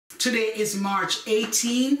Today is March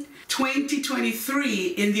 18, 2023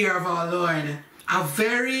 in the year of our Lord. A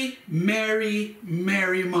very merry,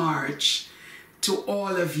 merry March to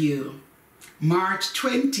all of you. March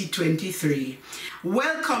 2023.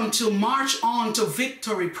 Welcome to March On to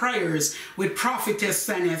Victory Prayers with Prophetess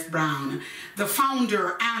Sanneth, the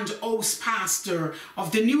founder and host pastor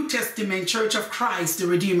of the New Testament Church of Christ, the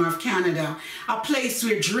Redeemer of Canada, a place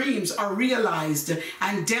where dreams are realized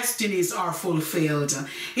and destinies are fulfilled.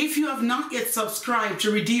 If you have not yet subscribed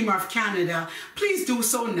to Redeemer of Canada, please do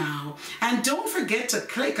so now. And don't forget to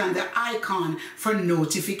click on the icon for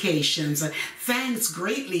notifications. Thanks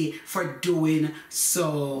greatly for doing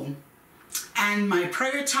so. And my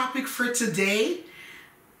prayer topic for today,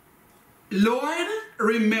 Lord,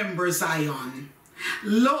 remember Zion.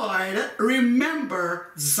 Lord,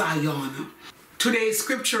 remember Zion. Today's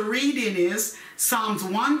scripture reading is Psalms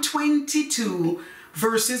 122,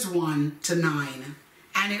 verses 1 to 9.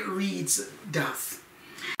 And it reads thus: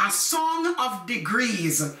 A song of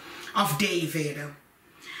degrees of David.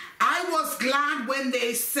 I was glad when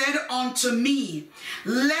they said unto me,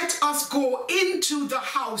 let us go into the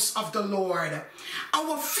house of the Lord.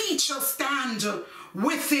 Our feet shall stand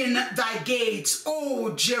within thy gates,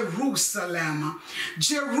 O Jerusalem.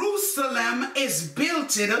 Jerusalem is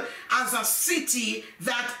built as a city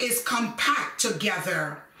that is compact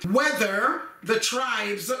together. Whether the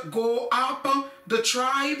tribes go up, the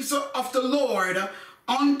tribes of the Lord,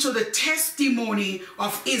 unto the testimony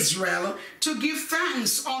of Israel, to give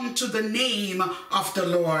thanks unto the name of the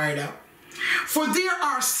Lord. For there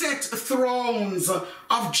are set thrones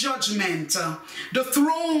of judgment, the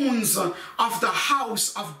thrones of the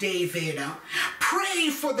house of David. Pray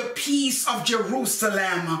for the peace of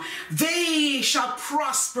Jerusalem. They shall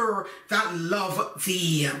prosper that love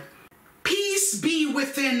thee. Peace be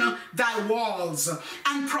within thy walls,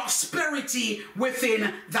 and prosperity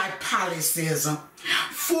within thy palaces.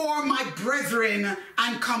 For my brethren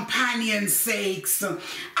and companions' sakes,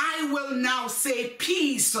 I will now say,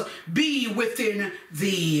 peace be within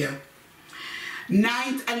thee.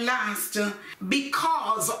 Ninth and last,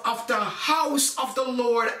 because of the house of the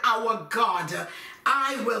Lord our God,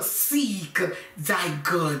 I will seek thy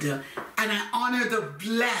good. And I honor the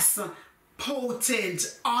blessed,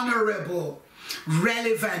 potent, honorable,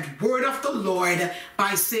 relevant word of the Lord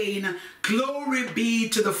by saying, glory be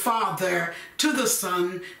to the Father, to the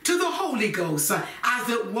Son, to the Holy Ghost, as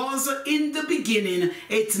it was in the beginning,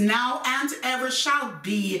 it's now and ever shall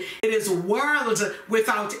be. It is world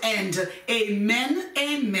without end. Amen,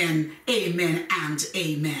 amen, amen, and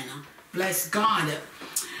amen. Bless God.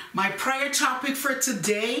 My prayer topic for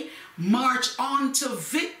today, March On to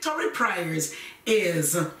Victory Prayers,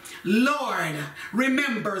 is Lord,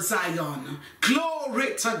 remember Zion.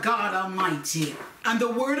 Glory to God Almighty. And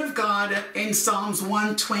the word of God in Psalms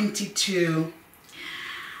 122,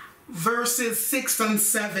 verses 6 and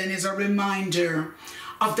 7 is a reminder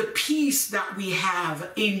of the peace that we have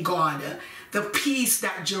in God, the peace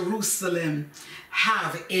that Jerusalem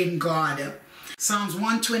have in God. Psalms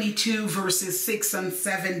 122, verses 6 and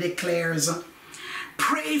 7 declares,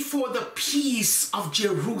 pray for the peace of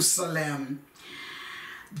Jerusalem.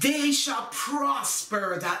 They shall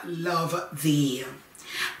prosper that love thee.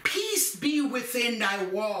 Peace be within thy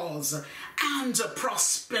walls, and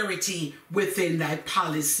prosperity within thy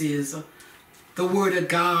palaces. The word of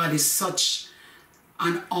God is such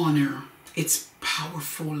an honor. It's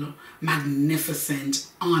powerful, magnificent,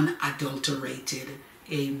 unadulterated.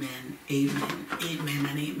 Amen, amen, amen,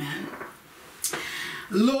 and amen.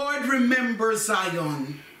 Lord, remember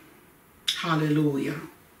Zion. Hallelujah.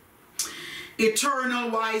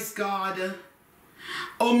 Eternal wise God,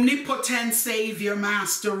 omnipotent Savior,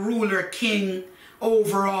 Master, Ruler, King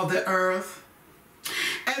over all the earth.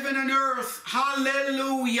 Heaven and earth,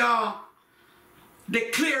 hallelujah,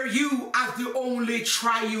 declare you as the only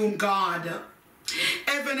triune God.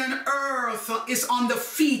 Heaven and earth is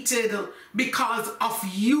undefeated because of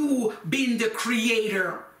you being the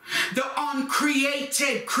creator. The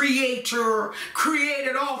uncreated creator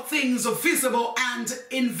created all things visible and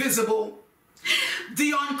invisible.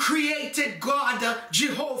 The uncreated God,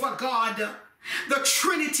 Jehovah God, the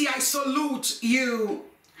Trinity, I salute you.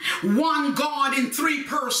 One God in three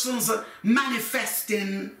persons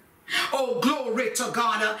manifesting. Oh, glory to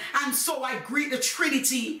God. And so I greet the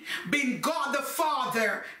Trinity, being God the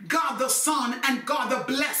Father, God the Son, and God the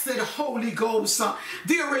blessed Holy Ghost.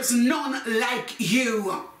 There is none like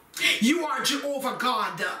you. You are Jehovah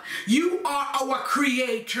God. You are our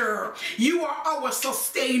creator. You are our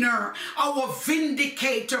sustainer, our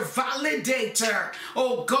vindicator, validator.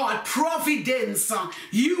 Oh God, providence.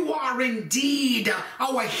 You are indeed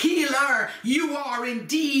our healer. You are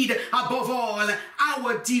indeed above all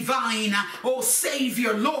our divine, oh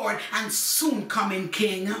Savior, Lord, and soon coming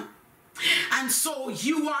King. And so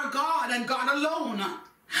you are God and God alone.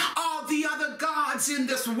 All the other gods in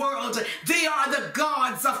this world, they are the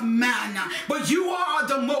gods of man, but you are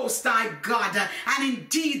the Most High God, and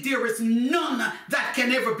indeed there is none that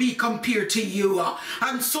can ever be compared to you.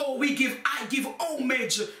 And so I give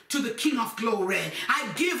homage to the King of Glory. I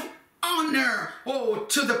give honor, oh,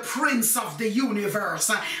 to the Prince of the universe.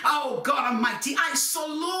 Oh, God Almighty, I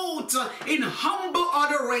salute in humble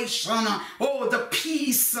adoration, oh, the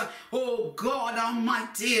peace, oh, God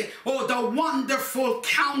Almighty, oh, the wonderful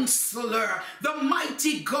Counselor, the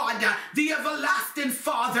mighty God, the everlasting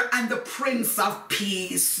Father, and the Prince of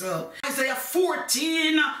Peace. Isaiah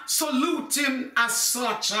 14, salute him as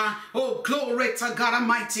such. Oh, glory to God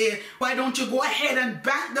Almighty. Why don't you go ahead and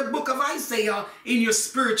bank the book of Isaiah in your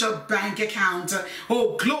spiritual bank account?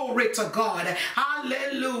 Oh, glory to God.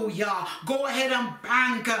 Hallelujah. Go ahead and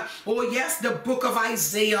bank, oh yes, the book of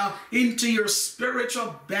Isaiah into your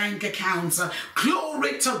spiritual bank accounts.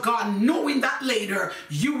 Glory to God, knowing that later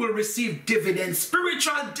you will receive dividends,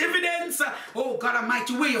 spiritual dividends. Oh God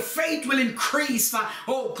Almighty, where your faith will increase.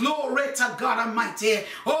 Oh, glory to God Almighty.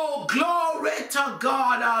 Oh, glory to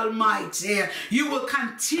God Almighty. You will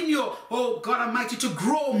continue, oh God Almighty, to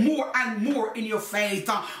grow more and more in your faith.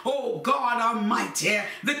 Oh God Almighty,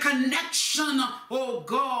 the connection, oh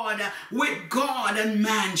God, with God and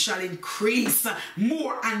man shall increase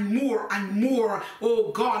more and more and more.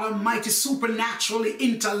 Oh God Almighty, supernaturally,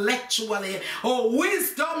 intellectually, oh,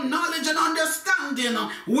 wisdom, knowledge, and understanding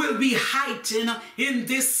will be heightened in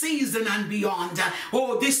this season and beyond.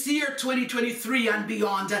 Oh, this year 2023 and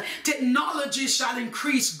beyond, technology shall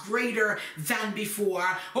increase greater than before.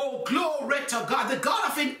 Oh, glory to God. The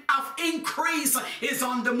God of increase is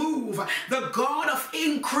on the move. The God of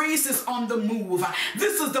increase is on the move.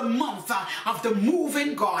 This is the month of the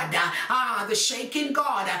moving God, the shaking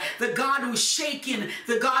God, the God who's shaking,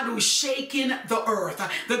 the God who's shaking the earth,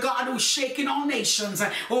 the God who's shaking all nations.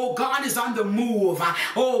 Oh, God is on the move.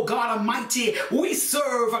 Oh, God Almighty, we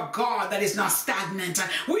serve a God that is not stagnant.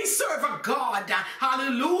 We serve a God,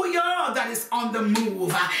 hallelujah, that is on the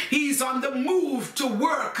move. He's on the move to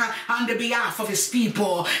work on the behalf of his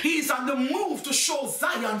people. He's on the move to show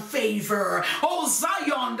Zion favor. Oh,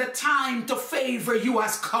 Zion, the time to favor you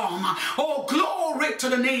has come. Oh, glory to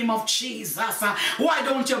the name of Jesus. Why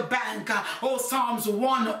don't you bank, oh, Psalms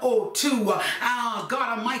 102, God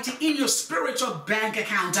Almighty, in your spiritual bank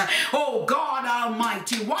account? Oh, God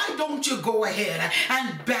Almighty, why don't you go ahead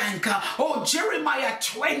and bank, oh, Jeremiah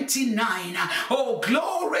 29, oh,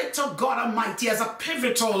 glory to God Almighty, as a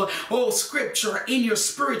pivotal, oh, scripture in your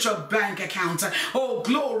spiritual bank account. Oh,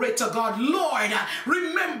 glory to God. Lord,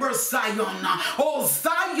 remember Zion. Oh,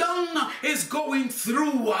 Zion is going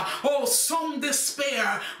through, oh, some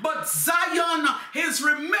despair, but Zion is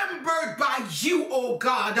remembered by you, oh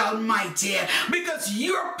God Almighty, because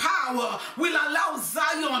your power will allow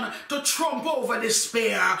Zion to trump over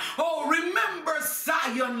despair. Oh, remember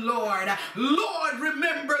Zion, Lord. Lord,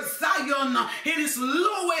 remember Zion in its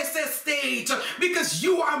lowest estate, because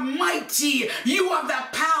you are mighty. You have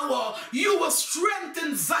that power. You will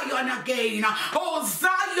strengthen Zion again. Oh,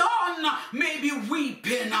 Zion may be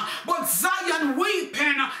weeping, but Zion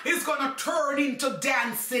weeping is going to turn into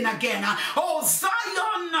dancing again. Oh,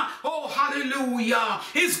 Zion, oh, hallelujah,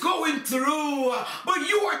 is going through, but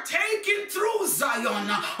you are taking through Zion,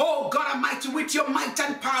 oh God Almighty, with your might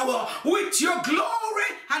and power, with your glory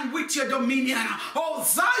and with your dominion. Oh,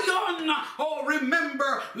 Zion, oh,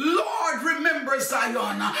 remember, Lord, remember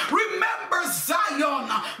Zion. Remember Zion,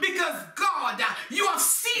 because God, you have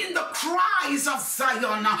seen the cries of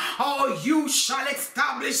Zion. Oh, you shall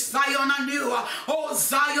establish Zion anew. Oh,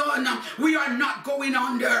 Zion, we are not going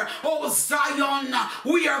under. Oh, Zion,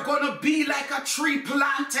 we are going to be like a tree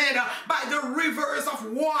planted by the rivers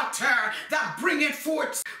of water that bringeth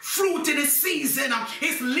forth fruit in its season.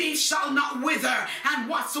 Its leaves shall not wither, and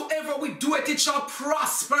whatsoever we do it shall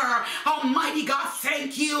prosper. Almighty God,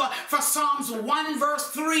 thank you for Psalms 1 verse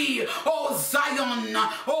 3. Oh, Zion,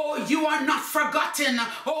 oh, you are not not forgotten.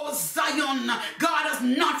 Oh Zion, God has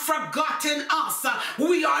not forgotten us.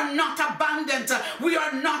 We are not abandoned. We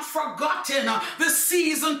are not forgotten. The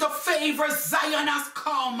season to favor Zion has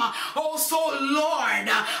come. Oh, so Lord,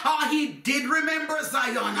 he did remember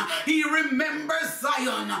Zion. He remembers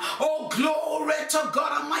Zion. Oh, glory to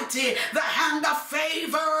God Almighty. The hand of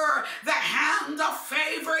favor. The hand of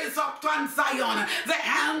favor is upon Zion. The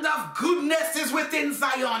hand of goodness is within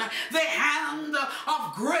Zion. The hand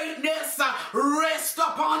of greatness rests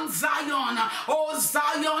upon Zion. Oh,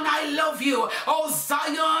 Zion, I love you. Oh,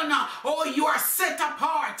 Zion, oh, you are set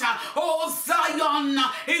apart. Oh, Zion,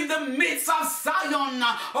 in the midst of Zion,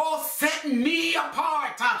 oh, set me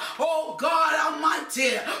apart. Oh, God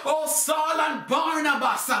Almighty. Oh, Saul and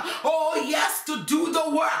Barnabas. Oh, yes, to do the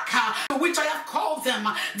work which I have called them.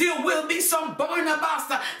 There will be some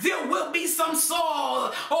Barnabas. There will be some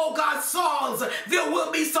Saul. Oh, God, Sauls. There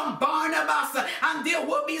will be some Barnabas. And there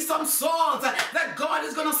will be some Sauls that God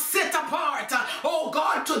is going to set apart. Oh,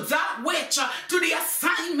 God, to that which, to the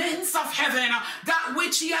assignments of heaven, that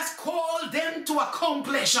which he has called them to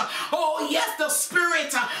accomplish. Oh, yes, the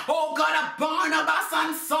spirit, oh, God, of Barnabas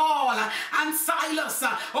and Saul and Silas.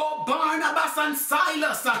 Oh, Barnabas and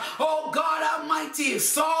Silas. Oh, God Almighty,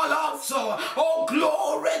 Saul also. Oh,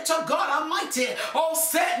 glory to God Almighty. Oh,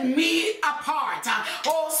 set me apart.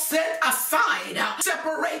 Oh, set aside.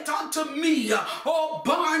 Separate unto me. Oh,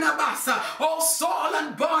 Barnabas. Oh, Saul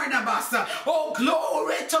and Barnabas. Oh,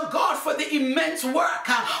 glory to God for the immense work.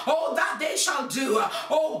 Oh, that they shall do.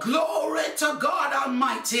 Oh, glory to God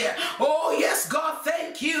Almighty. Oh, yes, God,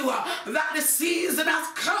 thank you that the season has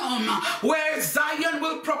come where Zion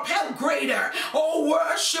will propel greater. Oh,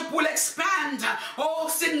 worship will expand. Oh,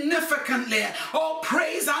 significantly. Oh,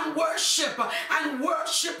 praise and worship and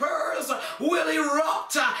worshipers will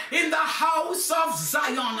erupt in the house of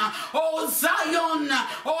Zion. Oh, Zion.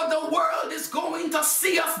 Oh, the world is going to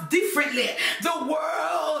see us differently. The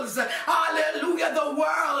world, hallelujah, the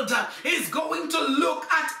world is going to look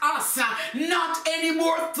at us not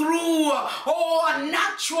anymore through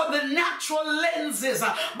the natural lenses,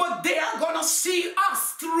 but they are going to see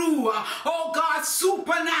us through God,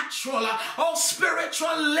 supernatural,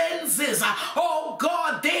 spiritual lenses. Oh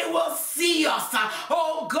God, they will see us.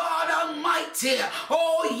 Oh God Almighty.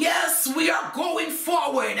 Oh yes, we are going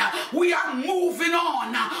forward. We are moving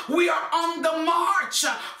on. We are on the march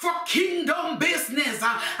for kingdom business,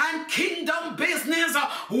 and kingdom business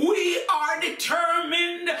we are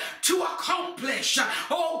determined to accomplish.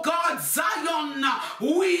 Oh God, Zion,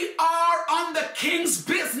 we are on the King's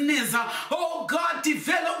business. Oh God,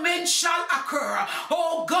 development shall occur.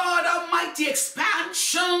 Oh God Almighty,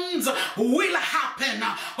 expansions will happen.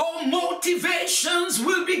 Oh, motivations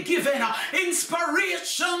will be given.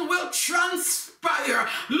 Inspiration will transpire.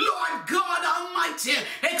 Lord God Almighty,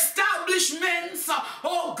 establishments,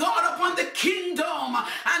 oh God, upon the kingdom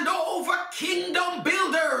and over kingdom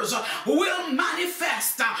builders will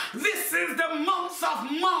manifest. This is the month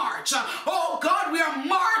of March. Oh God, we are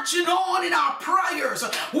marching on in our prayers.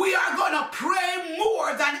 We are going to pray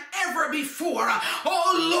more than ever before.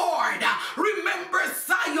 Oh Lord, remember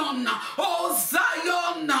Zion. Oh,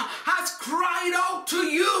 Zion has cried out to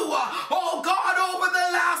you, oh God, over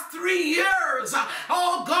the last 3 years.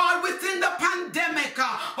 Oh God, within the pandemic,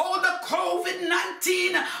 the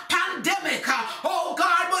COVID-19 pandemic, oh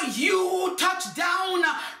God, but you touched down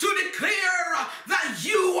to declare that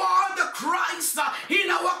you are the Christ in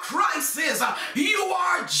our crisis. You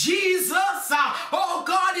are Jesus, oh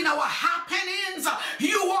God, in our happenings.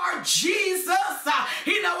 You are Jesus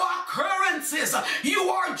in our occurrences. You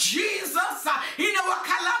are Jesus in our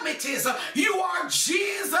calamities. You are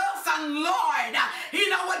Jesus and Lord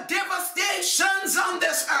in our devastations on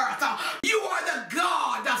this earth. You are the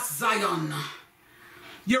God of Zion.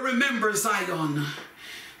 You remember Zion.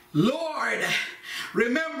 Lord,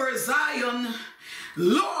 remember Zion.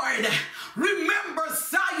 Lord, remember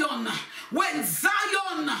Zion. When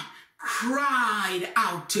Zion cried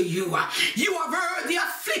out to you. You have heard the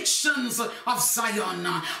afflictions of Zion.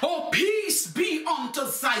 Oh, peace be unto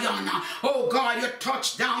Zion. Oh God, you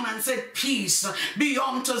touched down and said, peace be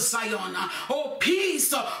unto Zion. Oh,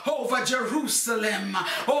 peace over Jerusalem.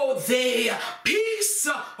 Oh, peace,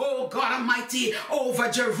 oh God Almighty, over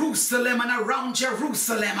Jerusalem and around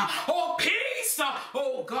Jerusalem. Oh, peace,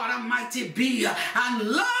 oh God Almighty, be and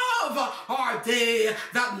love love are they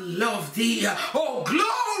that love thee. Oh,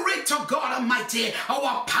 glory to God Almighty.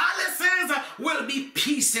 Our palaces will be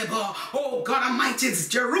peaceable. Oh, God Almighty, it's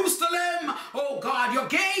Jerusalem. Oh, God, your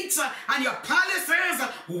gates and your palaces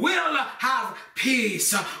will have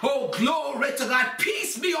peace. Oh, glory to God.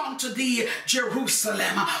 Peace be unto thee,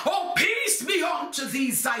 Jerusalem. Oh, peace be unto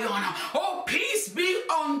thee, Zion. Oh, peace be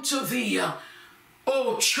unto thee,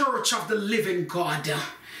 oh, church of the living God,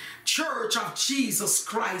 church of Jesus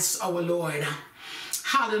Christ our Lord.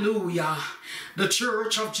 Hallelujah. The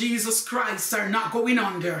church of Jesus Christ are not going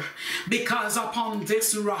under, because upon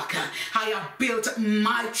this rock I have built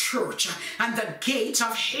my church, and the gate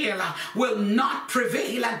of hell will not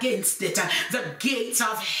prevail against it. The gate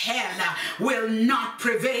of hell will not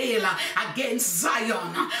prevail against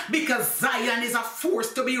Zion, because Zion is a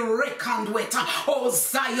force to be reckoned with. Oh,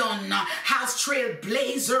 Zion has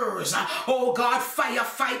trailblazers. Oh, God,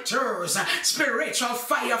 firefighters, spiritual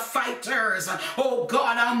firefighters. Oh,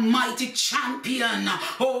 God Almighty, champion.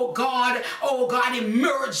 Oh God,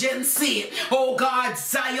 emergency. Oh God,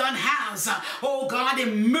 Zion has, oh God,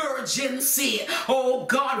 emergency. Oh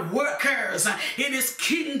God, workers in his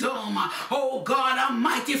kingdom. Oh God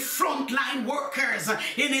Almighty, frontline workers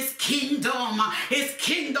in his kingdom. His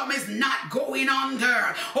kingdom is not going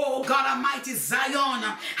under. Oh God Almighty, Zion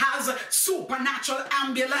has supernatural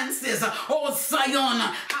ambulances. Oh, Zion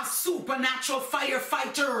has supernatural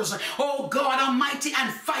firefighters. Oh God Almighty,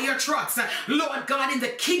 and fire trucks. Lord God, in the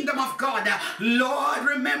kingdom of God, Lord,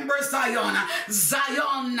 remember Zion.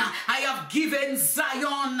 Zion, I have given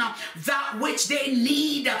Zion that which they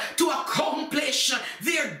need to accomplish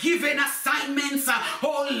their given assignments.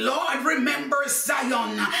 Oh Lord, remember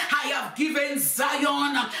Zion. I have given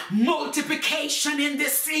Zion multiplication in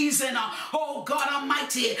this season. Oh God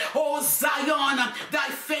Almighty, oh Zion, thy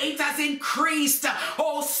faith has increased,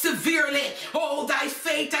 oh severely. Oh, thy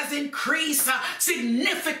faith has increased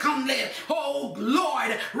significantly. Oh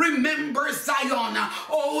Lord, remember Zion.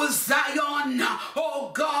 Oh Zion,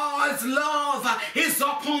 oh God's love is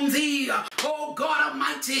upon thee. Oh God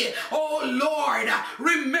Almighty, oh Lord,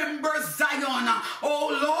 remember Zion.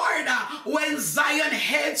 Oh Lord, when Zion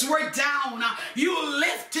heads were down, you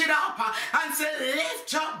lifted up and said,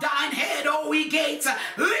 lift up thine head, O ye gates,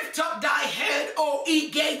 lift up thy head, O ye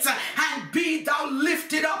gates, and be thou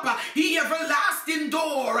lifted up, ye everlasting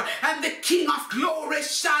door, and the King of glory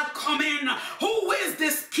shall come in. Who is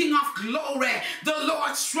this King of glory? The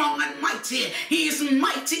Lord strong and mighty. He is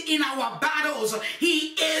mighty in our battles.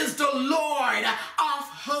 He is the Lord of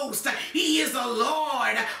hosts. He is the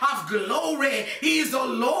Lord of glory. He is the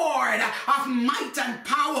Lord of might and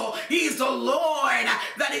power. He is the Lord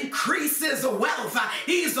that increases wealth.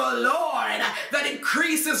 He is the Lord that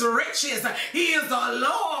increases riches. He is the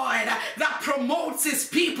Lord that promotes his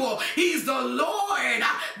people. He is the Lord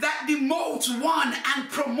that demotes one and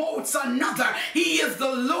promotes another. He is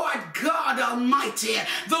the Lord God Almighty.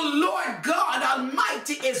 The Lord God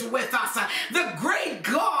Almighty is with us. The great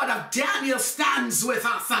God of Daniel stands with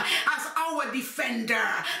us as our defender.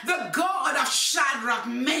 The God of Shadrach,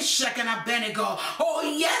 Meshach, and Abednego.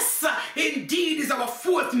 Oh yes, indeed is our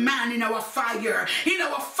fourth man in our fire. In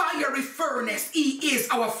our fiery furnace, he is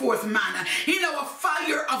our fourth man. In our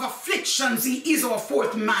fire of afflictions, he is our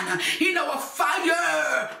fourth man. In our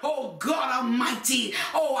fire, oh God Almighty,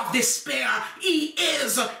 oh of despair, he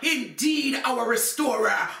is indeed our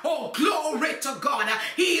restorer. Oh, glory to God.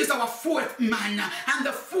 He is our fourth man. And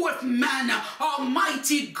the fourth man,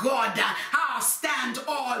 Almighty God, stand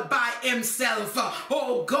all by himself.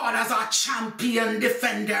 Oh God, as our champion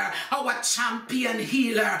defender, our champion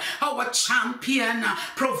healer, our champion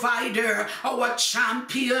provider, our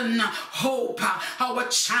champion hope, our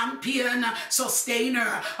champion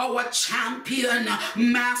sustainer, our champion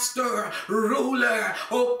master, ruler,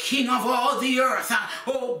 oh King of all the earth,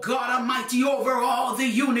 oh God Almighty, over all the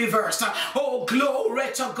universe. Oh,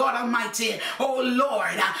 glory to God Almighty. Oh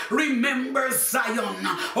Lord, remember Zion.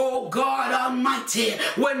 Oh God Almighty,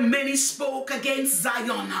 when many spoke against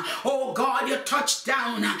Zion, oh God, you touched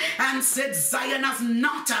down and said Zion has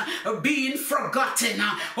not been forgotten.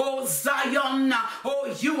 Oh Zion,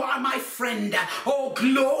 oh you are my friend. Oh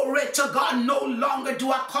glory to God, no longer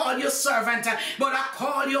do I call you servant, but I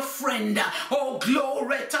call you friend. Oh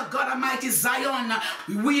glory to God Almighty. Zion,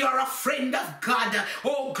 we are a friend of God.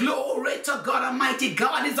 Oh glory to God Almighty.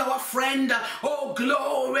 God is our friend. Oh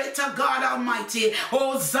glory to God Almighty.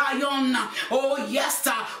 Oh Zion, oh yes,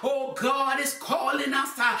 oh God is calling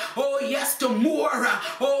us, oh yes, to more,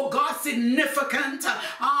 oh God, significant,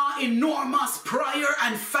 enormous prayer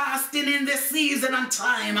and fasting in this season and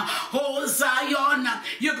time. Oh Zion,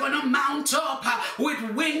 you're gonna mount up with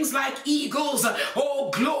wings like eagles. Oh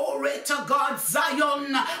glory glory to God,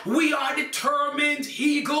 Zion. We are determined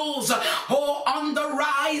eagles. Oh, on the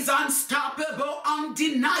rise, unstoppable,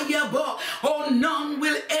 undeniable. Oh, none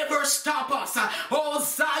will ever stop us. Oh,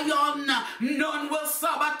 Zion, none will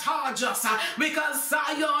sabotage us. Because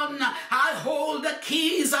Zion, I hold the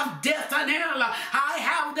keys of death and hell. I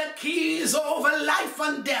have the keys over life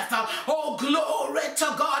and death. Oh, glory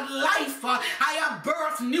to God, life. I have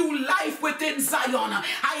birthed new life within Zion.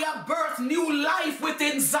 I have birthed new life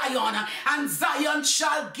within Zion. And Zion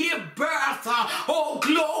shall give birth. Oh,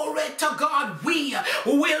 glory to God. We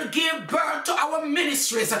will give birth to our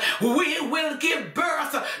ministries. We will give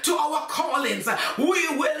birth to our callings.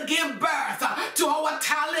 We will give birth to our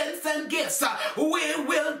talents and gifts. We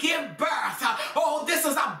will give birth. Oh, this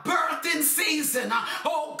is a birthing season.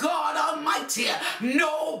 Oh, God Almighty.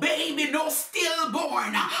 No baby, no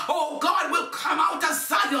stillborn. Oh, God will come out of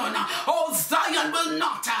Zion. Oh, Zion will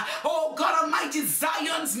not. Oh, God Almighty,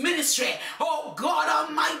 Zion's ministry. Oh, God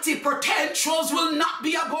Almighty, potentials will not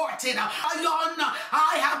be aborted. Zion,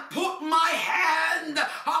 I have put my hand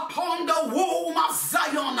upon the womb of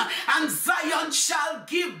Zion, and Zion shall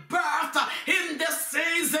give birth in this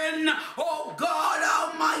season. Oh,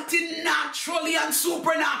 God Almighty, naturally and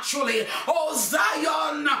supernaturally. Oh,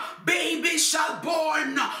 Zion, babies shall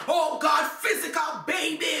born. Oh, God, physical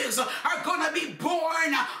babies are going to be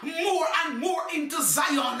born more and more into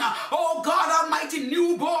Zion. Oh, God Almighty,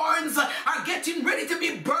 newborns are getting ready to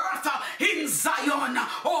be birthed in Zion.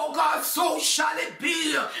 Oh, God, so shall it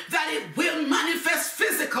be that it will manifest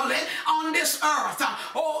physically on this earth.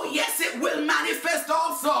 Oh, yes, it will manifest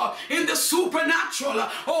also in the supernatural.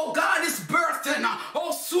 Oh, God is birthing,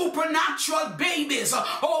 oh, supernatural babies.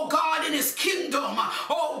 Oh, God, in his kingdom.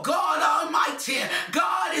 Oh, God Almighty,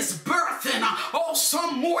 God is birthing, oh,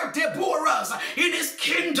 some more Deborahs in his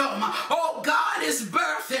kingdom. Oh, God is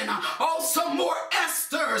birthing, oh, some more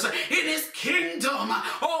Esthers in his kingdom.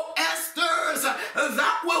 Oh, Esthers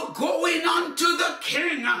that will go in unto the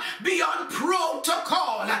king beyond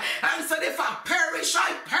protocol and said, if I perish,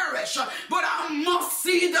 I perish, but I must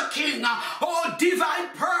see the king. Oh, divine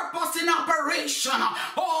purpose in operation.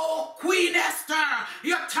 Oh, Queen Esther,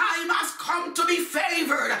 your time has come to be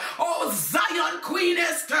favored. Oh, Zion, Queen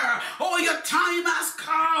Esther, oh, your time has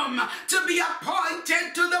come to be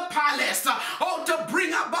appointed to the palace. Oh, to bring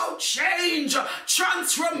about change,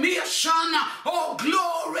 transformation. Oh,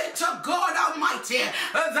 glory to God Almighty.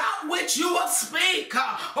 That which you will speak,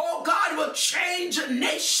 oh, God, will change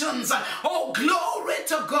nations. Oh, glory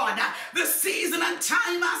to God. The season and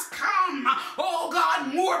time has come. Oh,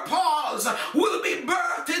 God, more Pauls will be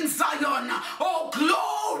birthed in Zion. Oh,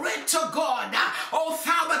 glory to God. Oh,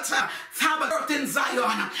 Thabitha birthed in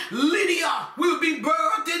Zion. Lydia will be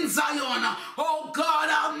birthed in Zion. Oh, God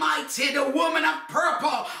Almighty, the woman of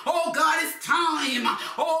purple. Oh, God, it's time.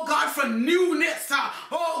 Oh, God, for newness.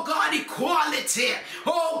 Oh, God, equality.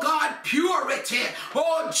 Oh, God, purity.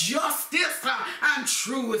 Oh, justice and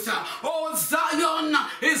truth. Oh, Zion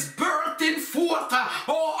is birthing forth.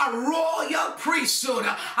 Oh, a royal priesthood.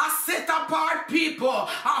 A set apart people. A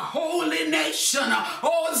holy nation.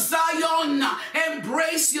 Oh, Zion,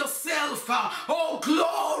 embrace yourself. Oh,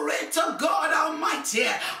 glory to God Almighty.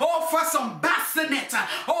 Oh, for some bassinets.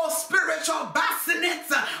 Oh, spiritual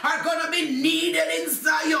bassinets are going to be needed in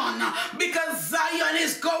Zion, because Zion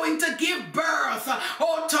is going to give birth,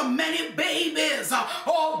 oh, to many babies.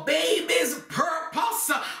 Oh, babies,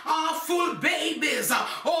 purpose, full babies.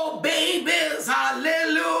 Oh, babies,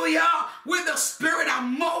 hallelujah, with the spirit of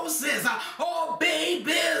Moses. Oh,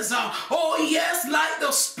 babies, oh, yes, like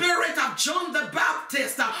the spirit of John the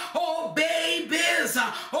Baptist. Oh, babies,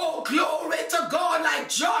 oh, glory to God, like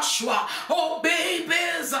Joshua. Oh,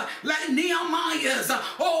 babies, like Nehemiah's.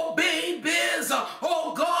 Oh, babies,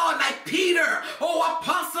 oh, God, like Peter. Oh,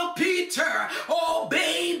 Apostle Peter. Oh,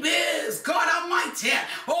 babies, God Almighty.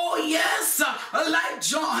 Oh, yes, like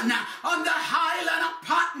John on the highland of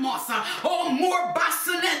Patmos. Oh, more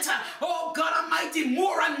bassinet. Oh, God Almighty,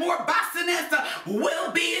 more and more bassinet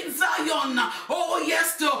will be in Zion. Oh,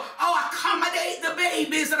 yes, to accommodate the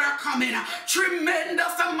babies that are coming.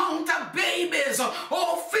 Tremendous amount of babies.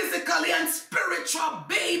 Oh, physically and spiritual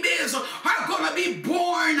babies are going to be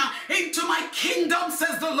born into my kingdom,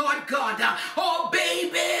 says the Lord God. Oh,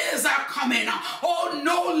 babies are coming. Oh,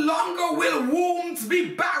 no longer will wombs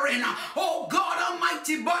be barren. Oh, God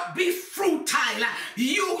Almighty, but be fruitile.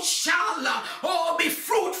 You shall, oh, be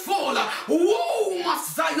fruitful. Womb of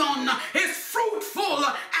Zion is fruitful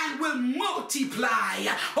and will multiply.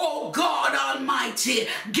 Oh, God Almighty,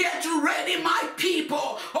 get ready, my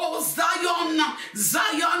people. Oh,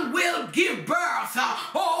 Zion will give birth.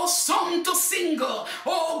 Oh, some to single.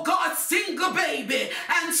 Oh, God, single baby.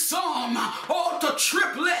 And some some, oh, to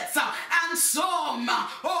triplets, and some,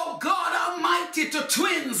 oh God Almighty, to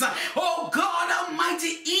twins, oh God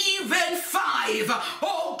Almighty, even 5,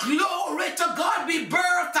 oh glory to God, be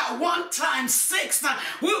birthed at one time. 6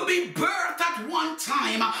 will be birthed at one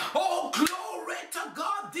time. Oh glory to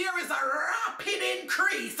God, there is a rapid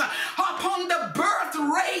increase upon the birth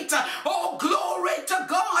rate, oh glory to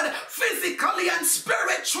God, physically and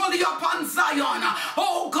spiritually upon Zion.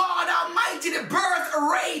 Oh God Almighty, the birth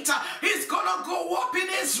rate is gonna go up in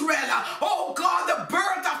Israel. Oh God, the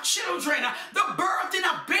birth of children, the birthing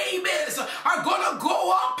of babies are gonna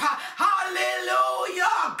go up.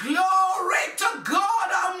 Hallelujah, glory to God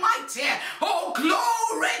Almighty. Oh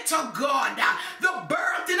glory to God, the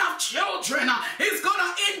birthing of children is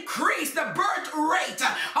gonna increase. The birth rate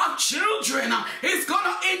of children is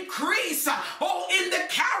gonna increase. Oh, in the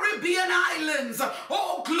Caribbean islands,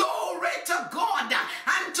 oh glory to God,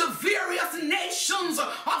 and to various nations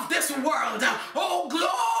of this world. Oh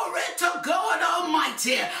glory to God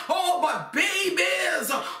Almighty. Oh, but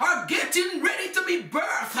babies are getting ready to be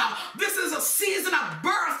birthed. This is a season of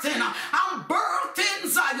birthing. I'm birthing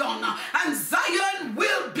Zion, and Zion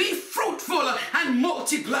will be fruitful and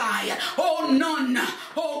multiply. Oh, none,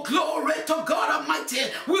 oh glory to God Almighty,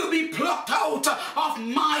 will be plucked out of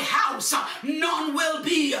my house. None will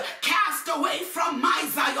be cast away from my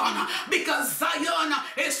Zion, because Zion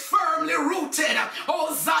is firmly rooted.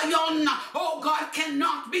 Oh Zion, oh God,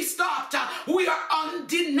 cannot be stopped. We are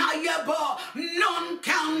undeniable. None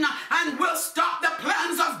can and will stop the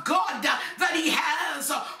plans of God that He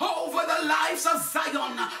has over the lives of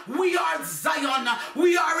Zion. We are Zion.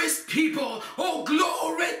 We are His people. Oh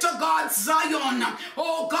glory to God. Zion,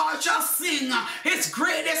 oh God, shall sing His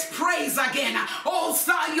greatest praise again. Oh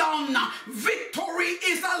Zion, victory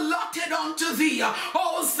is allotted unto thee.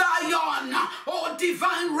 Oh Zion, oh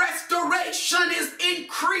divine restoration is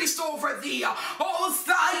increased over thee. Oh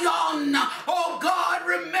Zion, oh God,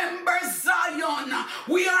 remember Zion.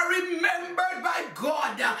 We are remembered by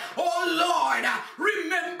God. Oh Lord,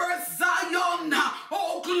 remember Zion.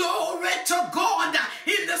 Oh glory to God,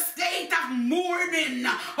 in the state of mourning.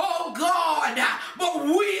 Oh God, but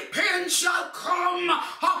weeping shall come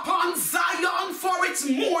upon Zion for its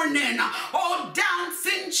mourning. Oh,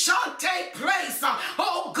 dancing shall take place.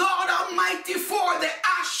 Oh God Almighty, for the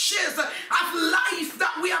ashes of life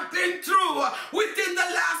that we have been through within the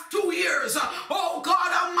last 2 years. Oh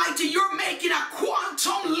God Almighty, you're making a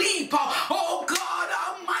quantum leap. Oh God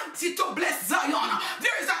Almighty, to bless Zion.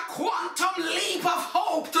 There is a quantum leap of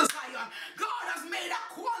hope to Zion. God has made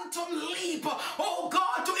a quantum leap, oh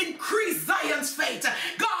God, to increase Zion's faith.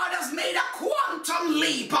 God has made a quantum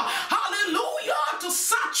leap, hallelujah, to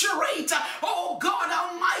saturate, oh God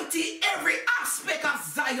Almighty, every aspect of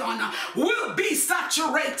Zion will be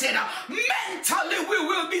saturated. Mentally, we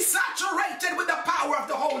will be saturated with the power of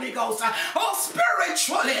the Holy Ghost. Oh,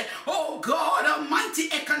 spiritually, oh God Almighty,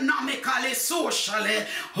 economically, socially,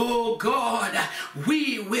 oh God,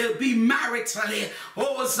 we will be maritally.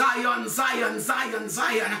 Oh Zion, Zion, Zion,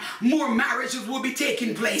 Zion. More marriages will be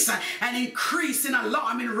taking place. An increasing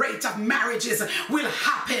alarming rate of marriages will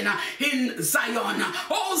happen in Zion.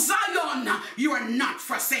 Oh Zion, you are not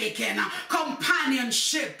forsaken.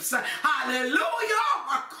 Companionships, hallelujah,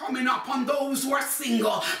 are coming up on those who are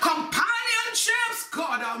single. Companionships,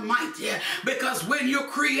 God Almighty, because when you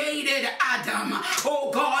created Adam,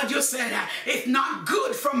 oh God, you said it's not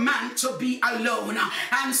good for man to be alone,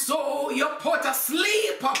 and so you put a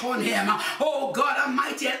sleep upon him. Oh God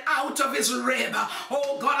Almighty, and out of his rib,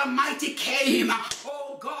 oh God Almighty, came,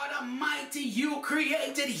 oh God Almighty, you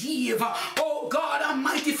created Eve. Oh God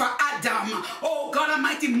Almighty, for Adam, oh God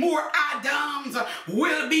Almighty, more Adams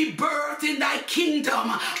will be birthed in thy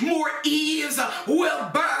kingdom. More Eves will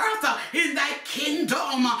birth in thy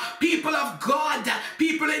kingdom. People of God,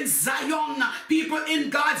 people in Zion, people in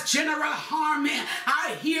God's general army,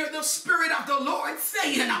 I hear the Spirit of the Lord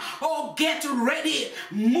saying, oh, get ready.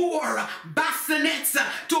 More bassinets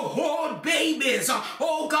to hold babies.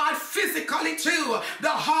 Oh God, physically too. The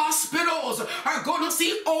hospitals are going to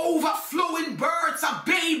see overflowing births of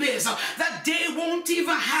babies that they won't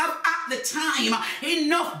even have at the time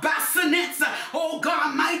enough bassinets, oh God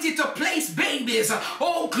Almighty, to place babies.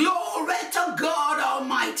 Oh, glory to God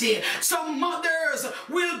Almighty. Some mothers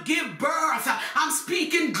will give birth. I'm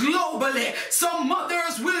speaking globally. Some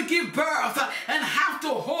mothers will give birth and have to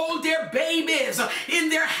hold their babies in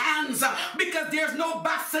their hands because there's no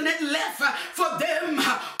bassinet left for them,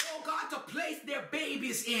 oh God, to place their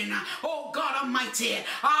babies in. Oh God Almighty,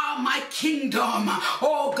 my kingdom,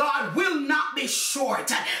 oh God, will not be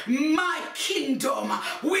short. My kingdom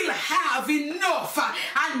will have enough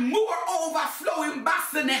and more overflowing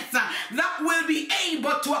bassinets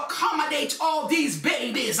to accommodate all these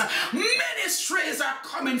babies. Ministries are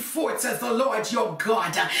coming forth, says the Lord your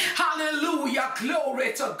God. Hallelujah.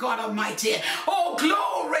 Glory to God Almighty. Oh,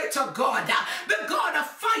 glory to God. The God of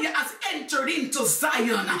fire has entered into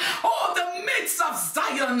Zion. Oh, the midst of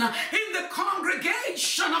Zion, in the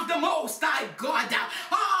congregation of the Most High God.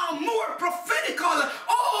 Oh, more prophetical.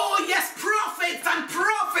 Oh, yes, prophets and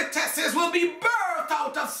prophetesses will be birthed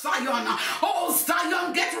out of Zion. Oh,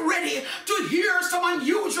 Zion, get ready to hear some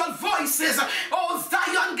unusual voices. Oh,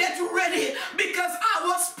 Zion, get ready, because I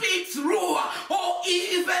will speak through, oh,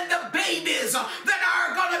 even the babies that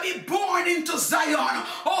are going to be born into Zion.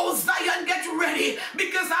 Oh, Zion, get ready,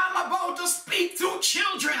 because I'm about to speak through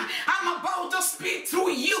children. I'm about to speak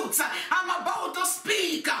through youths. I'm about to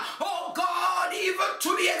speak, oh God, even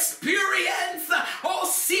to the experienced, oh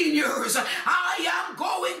seniors. I am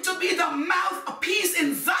going to be the mouthpiece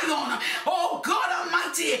in Zion, oh God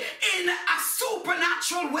Almighty, in a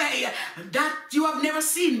supernatural way that you have never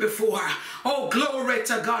seen before. Oh, glory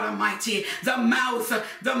to God Almighty. The mouth of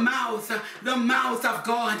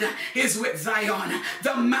God is with Zion.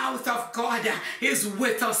 The mouth of God is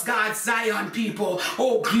with us, God, Zion people.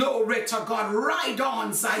 Oh, glory to God. Ride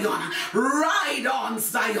on, Zion. Ride on,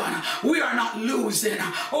 Zion. We are not losing.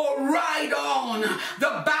 Oh, ride on.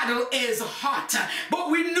 The battle is hot, but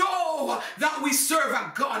we know that we serve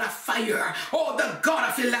a God of fire. Oh, the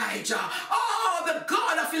God of Elijah. Oh, the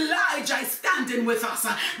God of Elijah is standing with us.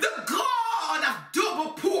 The God of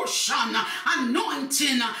double portion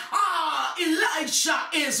anointing. Elijah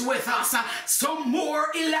is with us. Some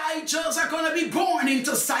more Elijahs are going to be born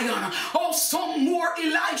into Zion. Oh, some more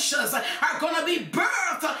Elishas are going to be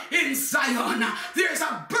birthed in Zion. There's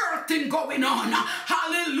a birthing going on.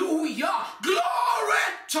 Hallelujah. Glory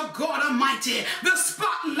to God Almighty. The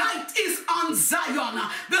spotlight is on Zion.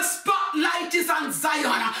 The spotlight is on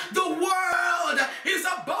Zion. The world is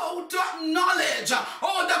about to acknowledge,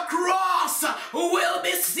 oh, the cross will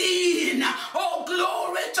be seen. Oh,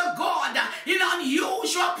 glory to God, in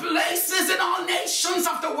unusual places in all nations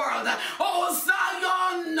of the world. Oh,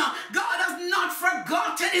 Zion, God has not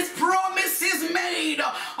forgotten his promises made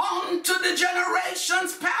unto the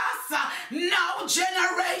generations past, now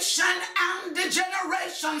generation and the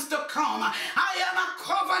generations to come. I am a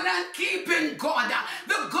covenant keeping God.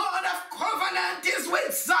 The God of covenant is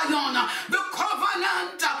with Zion. The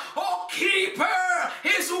covenant, oh, keeper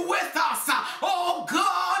is with us. Oh,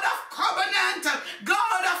 God of covenant,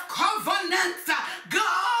 God of covenant,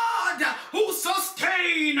 God who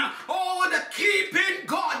sustain, oh, the keeping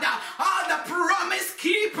God, the promise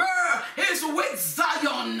keeper is with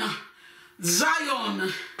Zion.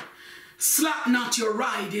 Zion, slack not your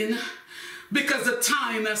riding, because the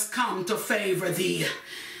time has come to favor thee.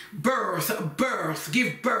 Birth,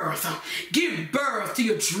 give birth to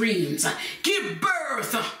your dreams. Give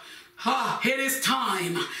birth. It is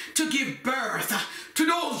time to give birth to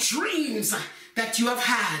those dreams that you have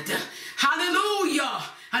had. Hallelujah.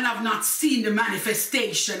 And I've not seen the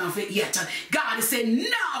manifestation of it yet. God is saying,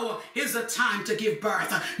 now is the time to give birth.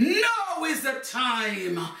 Now is the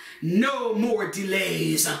time. No more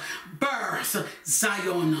delays. Birth,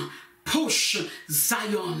 Zion. Push,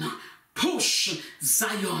 Zion. Push,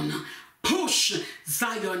 Zion. Push,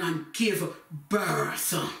 Zion, and give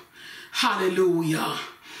birth. Hallelujah.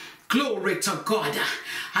 Glory to God.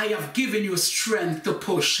 I have given you strength to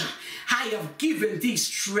push. I have given thee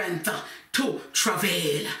strength to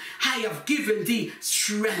travail. I have given thee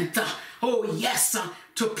strength, oh yes,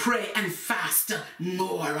 to pray and fast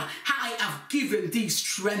more. I have given thee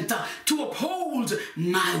strength to uphold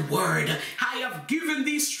my word. I have given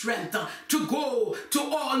thee strength to go to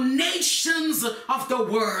all nations of the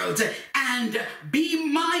world and be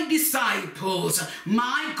my disciples,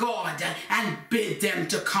 my God, and bid them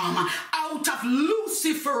to come out of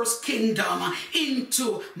Lucifer's kingdom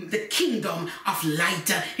into the kingdom of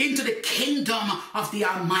light, into the kingdom of the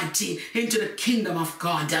Almighty, into the kingdom of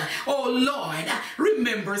God. Oh Lord,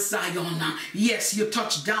 remember Zion. Yes, you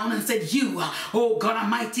touched down and said you, oh God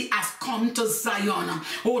Almighty, has come to Zion,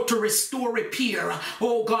 oh, to restore, repair.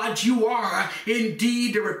 Oh God, you are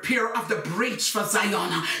indeed the repair of the breach for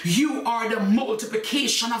Zion. You are the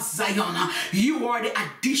multiplication of Zion. You are the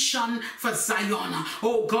addition for Zion.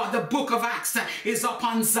 Oh God, the book of Acts is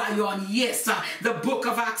upon Zion. Yes, the book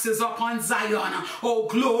of Acts is upon Zion. Oh,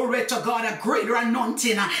 glory to God, a greater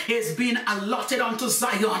anointing is being allotted unto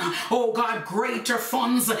Zion. Oh God, greater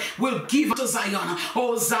funds will give to Zion.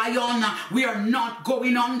 Oh Zion, we are not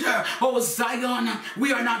going under. Oh Zion,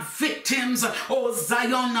 we are not victims. Oh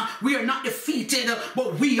Zion, we are not defeated,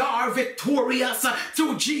 but we are victorious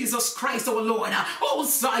through Jesus Christ our Lord. Oh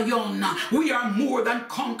Zion, we are more than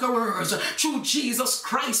conquerors through Jesus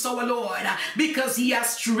Christ our Lord, because he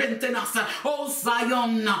has strengthened us. Oh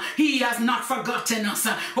Zion, he has not forgotten us.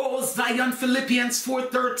 Oh Zion, Philippians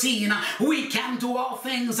 4:13, we can do all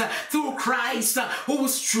things through Christ who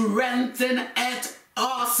strengtheneth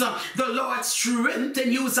us. The Lord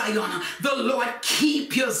strengthen you, Zion. The Lord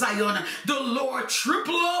keep you, Zion. The Lord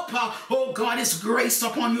triple up, oh God, his grace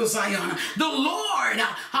upon you, Zion. The Lord,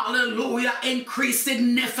 hallelujah, increase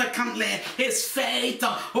significantly his faith.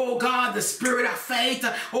 Oh God, the spirit of faith.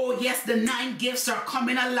 Oh yes, the 9 gifts are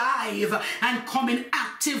coming alive and coming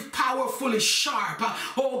active, powerfully sharp.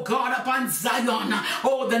 Oh God, upon Zion.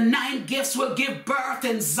 Oh, the 9 gifts will give birth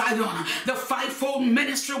in Zion. The 5-fold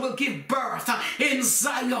ministry will give birth in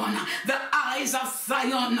Zion. The eyes of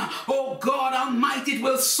Zion, oh God Almighty, it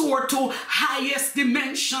will soar to highest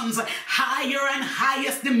dimensions, higher and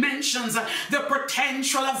highest dimensions. The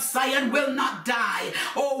potential of Zion will not die.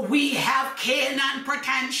 Oh, we have Canaan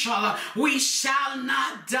potential. We shall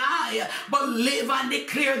not die, but live and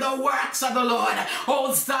declare the works of the Lord.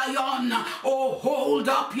 Oh Zion, oh, hold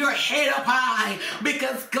up your head up high,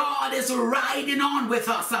 because God is riding on with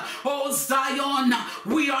us. Oh Zion,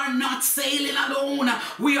 we are not sailing alone.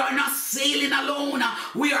 We are not sailing alone.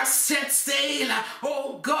 We are set sail.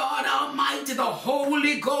 Oh God Almighty, the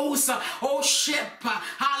Holy Ghost, oh ship,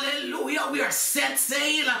 hallelujah, we are set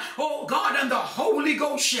sail. Oh God, and the Holy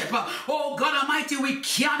Ghost ship. Oh God Almighty, we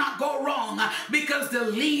cannot go wrong, because the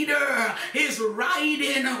leader is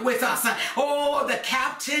riding with us. Oh, the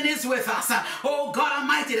captain is with us. Oh God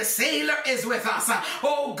Almighty, the sailor is with us.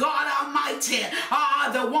 Oh God Almighty,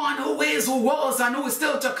 the one who is, who was, and who is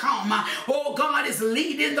still to come. Oh God is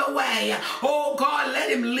leading the way. Oh God, let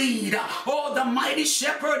him lead. Oh, the mighty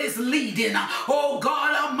shepherd is leading. Oh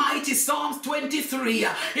God Almighty, Psalms 23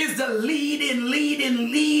 is the leading.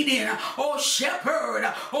 Oh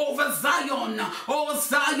shepherd over Zion. Oh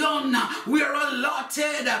Zion, we are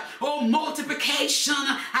allotted. Oh, multiplication,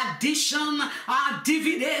 addition,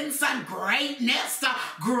 dividends, and greatness,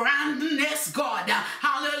 grandness, God.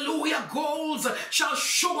 Hallelujah. Golds shall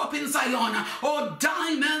show up in Zion. Oh,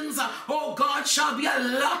 diamonds, oh God, shall be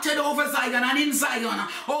allotted over Zion and in Zion.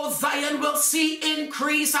 Oh, Zion will see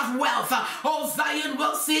increase of wealth. Oh, Zion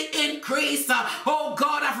will see increase, oh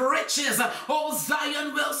God, of riches. Oh,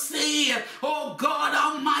 Zion will see, oh God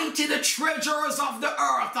Almighty, the treasures of the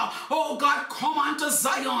earth. Oh God, come unto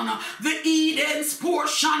Zion. The Eden's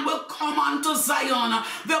portion will come unto Zion.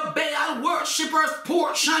 The Baal worshippers'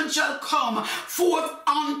 portion shall come forth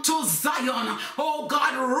unto Zion. Oh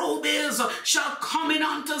God, rubies shall come in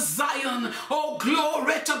unto Zion. Oh,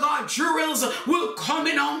 glory to God. Jewels will come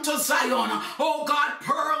in unto Zion. Oh God,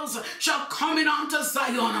 pearls shall come in unto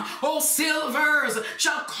Zion. Oh, silvers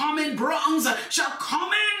shall come in, bronze shall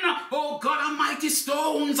come in. Oh God Almighty,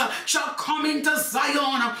 stones shall come into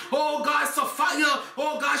Zion. Oh God, sapphire,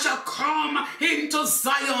 oh God, shall come into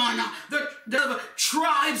Zion. The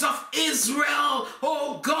tribes of Israel,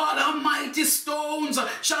 oh God Almighty, stones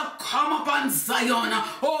shall come upon Zion.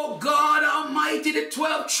 Oh God Almighty, the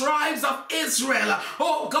 12 tribes of Israel,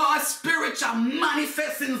 oh God, spirit shall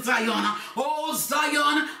manifest in Zion. Oh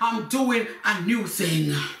Zion, I'm doing a new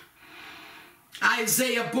thing.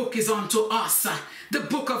 Isaiah book is unto us. The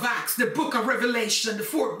book of Acts, the book of Revelation, the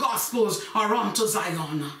 4 Gospels are unto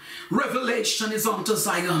Zion. Revelation is unto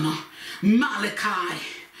Zion. Malachi,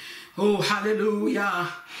 oh hallelujah,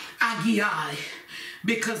 Haggai,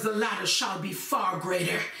 because the latter shall be far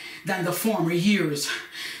greater than the former years.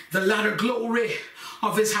 The latter glory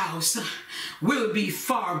of his house will be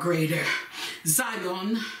far greater.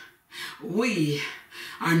 Zion, we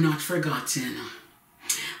are not forgotten.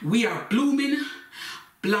 We are blooming,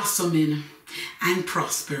 blossoming, and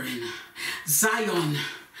prospering. Zion,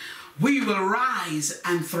 we will rise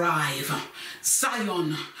and thrive.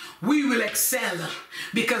 Zion, we will excel,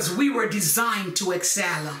 because we were designed to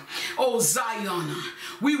excel. Oh Zion,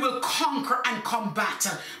 we will conquer and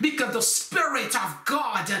combat, because the Spirit of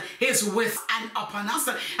God is with and upon us.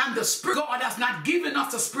 And the Spirit of God has not given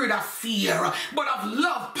us the spirit of fear, but of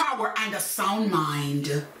love, power, and a sound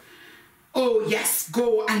mind. Oh yes,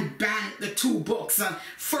 go and bank the 2 books,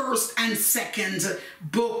 1st and 2nd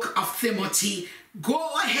book of Timothy.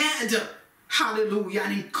 Go ahead, hallelujah,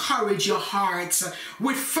 and encourage your hearts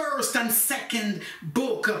with 1st and 2nd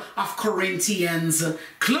book of Corinthians.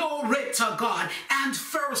 Glory to God. And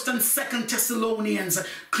 1st and 2nd Thessalonians.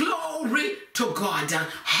 Glory to God.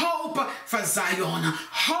 Hope for Zion.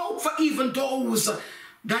 Hope for even those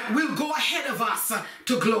that will go ahead of us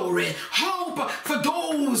to glory. Hope for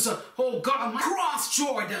those, oh God, cross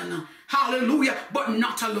Jordan. Hallelujah. But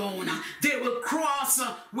not alone. They will cross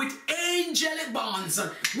with angelic bonds,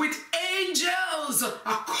 with angels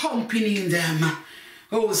accompanying them.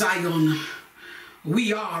 Oh, Zion,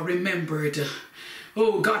 we are remembered.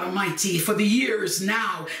 Oh, God Almighty, for the years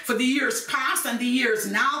now, for the years past and the years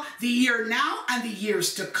now, the year now and the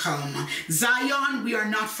years to come. Zion, we are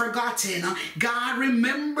not forgotten. God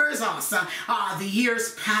remembers us. The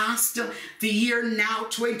years past, the year now,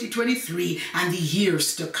 2023, and the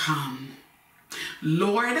years to come.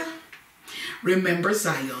 Lord, remember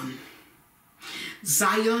Zion.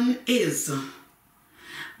 Zion is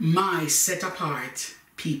my set apart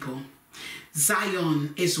people.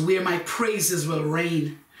 Zion is where my praises will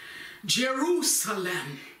reign.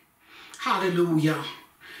 Jerusalem, hallelujah,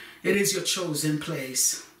 it is your chosen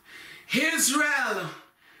place. Israel,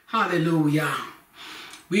 hallelujah,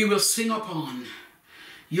 we will sing upon,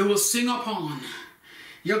 you will sing upon,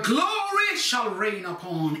 your glory shall reign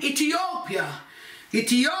upon. Ethiopia,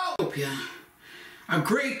 Ethiopia, a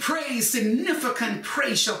great praise, significant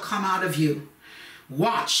praise shall come out of you.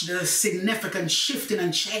 Watch the significant shifting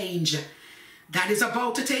and change that is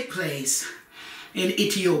about to take place in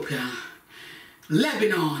Ethiopia,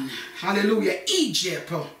 Lebanon, hallelujah, Egypt,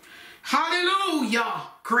 hallelujah,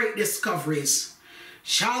 great discoveries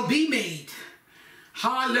shall be made,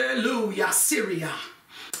 hallelujah, Syria,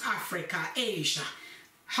 Africa, Asia,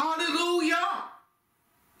 hallelujah,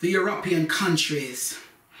 the European countries,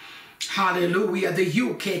 hallelujah, the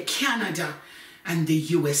UK, Canada, and the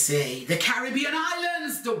USA, the Caribbean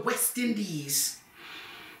islands, the West Indies.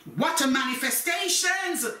 What a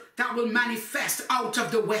manifestations that will manifest out of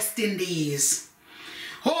the West Indies.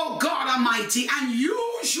 Oh God Almighty,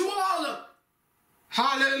 unusual,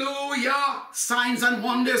 hallelujah, signs and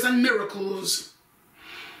wonders and miracles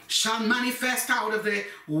shall manifest out of the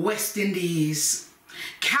West Indies.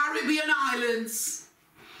 Caribbean islands,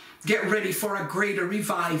 get ready for a greater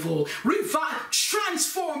revival.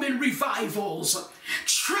 Transforming revivals.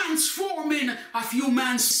 Transforming of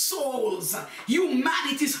human souls.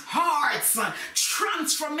 Humanity's hearts.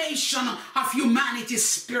 Transformation of humanity's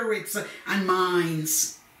spirits and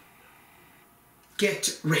minds.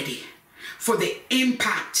 Get ready for the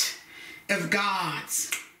impact of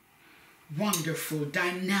God's wonderful,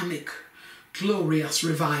 dynamic, glorious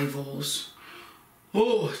revivals.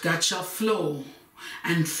 Oh, that shall flow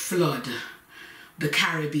and flood the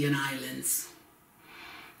Caribbean islands.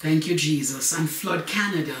 Thank you, Jesus. And flood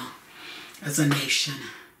Canada as a nation.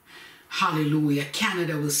 Hallelujah.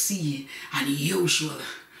 Canada will see unusual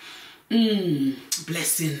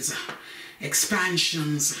blessings,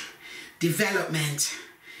 expansions, development,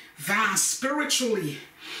 vast spiritually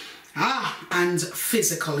and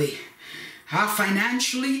physically,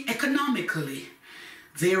 financially, economically.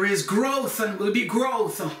 There is growth and will be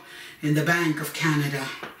growth in the Bank of Canada.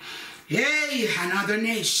 Yea, and other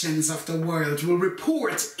nations of the world will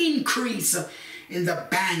report increase in the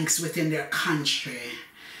banks within their country.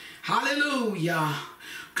 Hallelujah.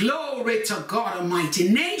 Glory to God Almighty.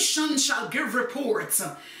 Nations shall give reports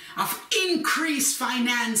of increased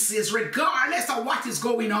finances regardless of what is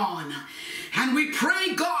going on. And we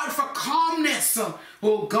pray, God, for calmness,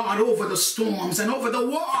 oh God, over the storms and over the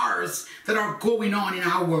wars that are going on in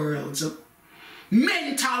our world.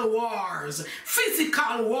 Mental wars,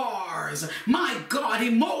 physical wars, my God,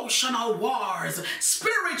 emotional wars,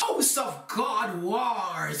 spiritual house of God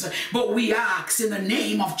wars. But we ask in the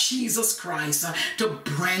name of Jesus Christ to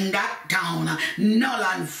bring that down, null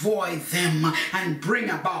and void them, and bring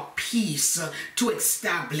about peace to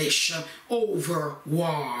establish over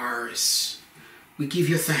wars. We give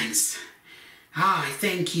you thanks. I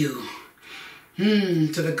thank you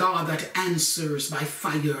to the God that answers by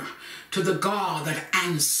fire, to the God that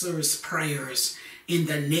answers prayers, in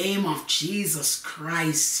the name of Jesus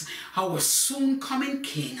Christ, our soon coming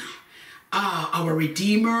King, our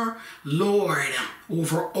Redeemer, Lord,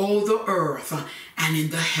 over all the earth and in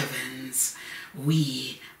the heavens.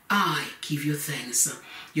 I give you thanks.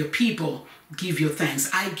 Your people give you thanks.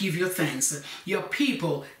 I give you thanks. Your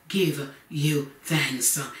people give you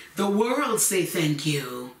thanks. The world say thank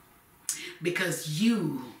you because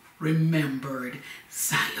you remembered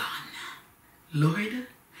Zion. Lord,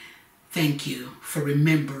 thank you for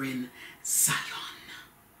remembering Zion.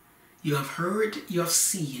 You have heard, you have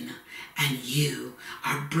seen, and you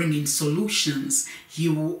are bringing solutions.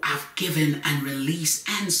 You have given and released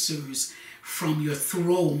answers from your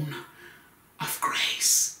throne of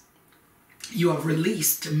grace. You have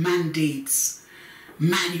released mandates,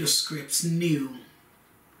 manuscripts, new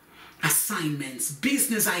assignments,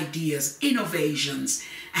 business ideas, innovations,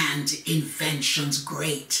 and inventions,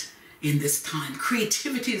 great in this time.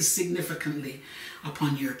 Creativity is significantly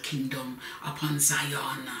upon your kingdom, upon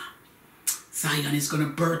Zion. Zion is going to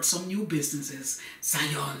birth some new businesses.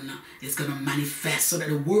 Zion is going to manifest so that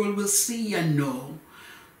the world will see and know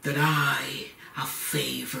that I have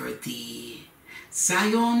favored thee.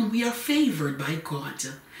 Zion, we are favored by God.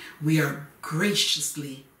 We are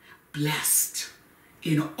graciously blessed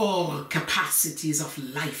in all capacities of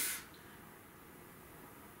life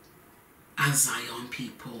as Zion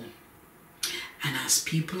people and as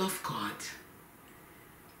people of God.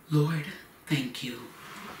 Lord, thank you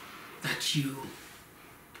that you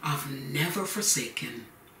have never forsaken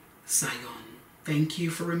Zion. Thank you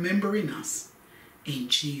for remembering us. In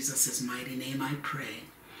Jesus' mighty name I pray.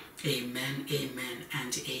 Amen, amen,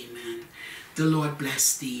 and amen. The Lord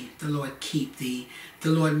bless thee. The Lord keep thee.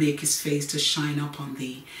 The Lord make his face to shine upon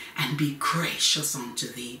thee and be gracious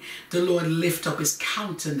unto thee. The Lord lift up his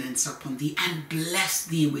countenance upon thee and bless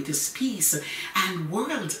thee with his peace. And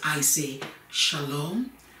world, I say,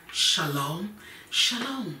 shalom, shalom,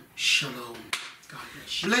 shalom, shalom. God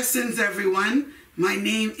bless you. Blessings, everyone. My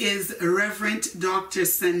name is Reverend Dr.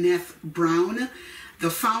 Sanneth Brown, the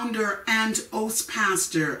founder and host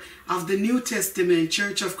pastor of the New Testament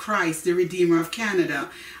Church of Christ, the Redeemer of Canada,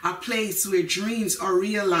 a place where dreams are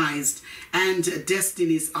realized and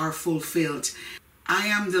destinies are fulfilled. I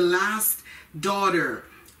am the last daughter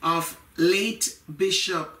of late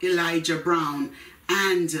Bishop Elijah Brown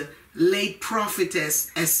and late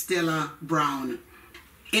Prophetess Estella Brown.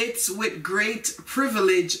 It's with great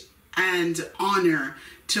privilege and honor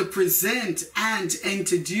to present and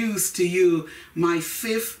introduce to you my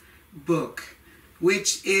 5th book,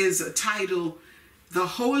 which is titled The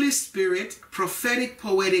Holy Spirit Prophetic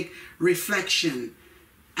Poetic Reflection.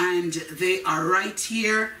 And they are right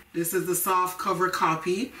here. This is the soft cover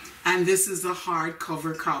copy, and this is the hard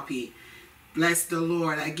cover copy. Bless the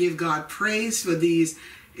Lord. I give God praise for these.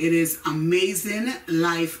 It is amazing,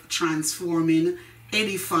 life transforming,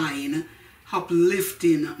 edifying,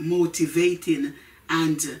 uplifting, motivating,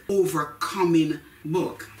 and overcoming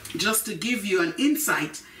book. Just to give you an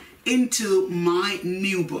insight into my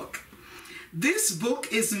new book. This book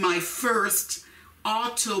is my first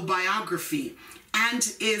autobiography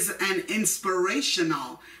and is an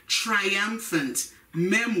inspirational, triumphant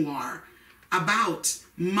memoir about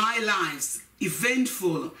my life's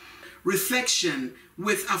eventful reflection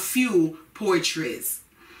with a few poetries.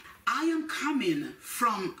 I am coming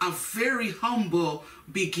from a very humble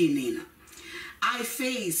beginning. I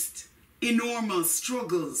faced enormous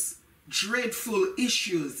struggles, dreadful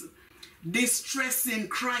issues, distressing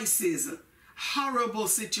crises, horrible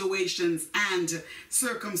situations and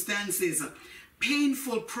circumstances,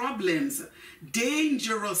 painful problems,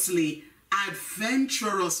 dangerously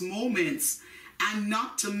adventurous moments, and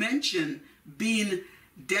not to mention being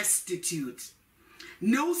destitute.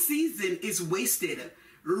 No season is wasted.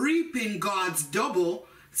 Reaping God's double,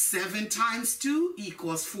 7 times 2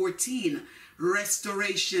 equals 14.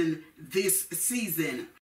 Restoration this season.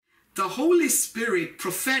 The Holy Spirit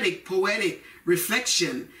Prophetic Poetic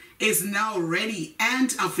Reflection is now ready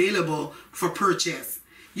and available for purchase.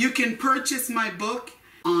 You can purchase my book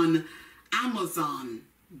on Amazon,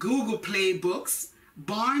 Google Play Books,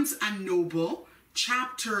 Barnes & Noble,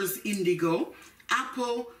 Chapters Indigo,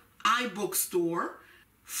 Apple iBookstore,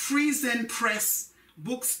 Friesen Press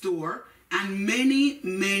Bookstore, and many,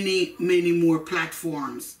 many, many more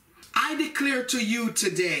platforms. I declare to you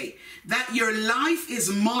today that your life is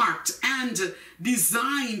marked and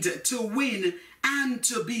designed to win and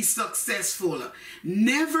to be successful.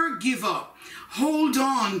 Never give up. Hold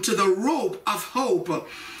on to the rope of hope.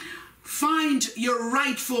 Find your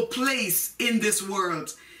rightful place in this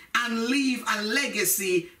world and leave a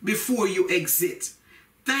legacy before you exit.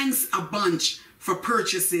 Thanks a bunch for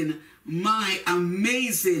purchasing my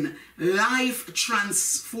amazing,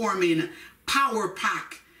 life-transforming,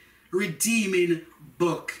 power-pack, redeeming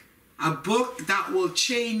book. A book that will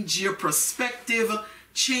change your perspective,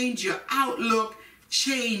 change your outlook,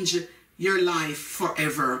 change your life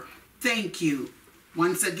forever. Thank you.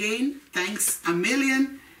 Once again, thanks a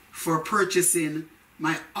million for purchasing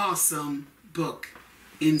my awesome book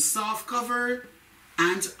in softcover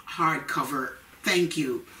and hardcover. Thank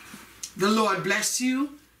you. The Lord bless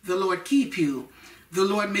you. The Lord keep you. The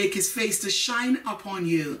Lord make his face to shine upon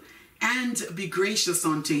you and be gracious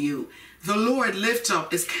unto you. The Lord lift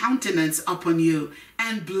up his countenance upon you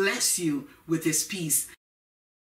and bless you with his peace.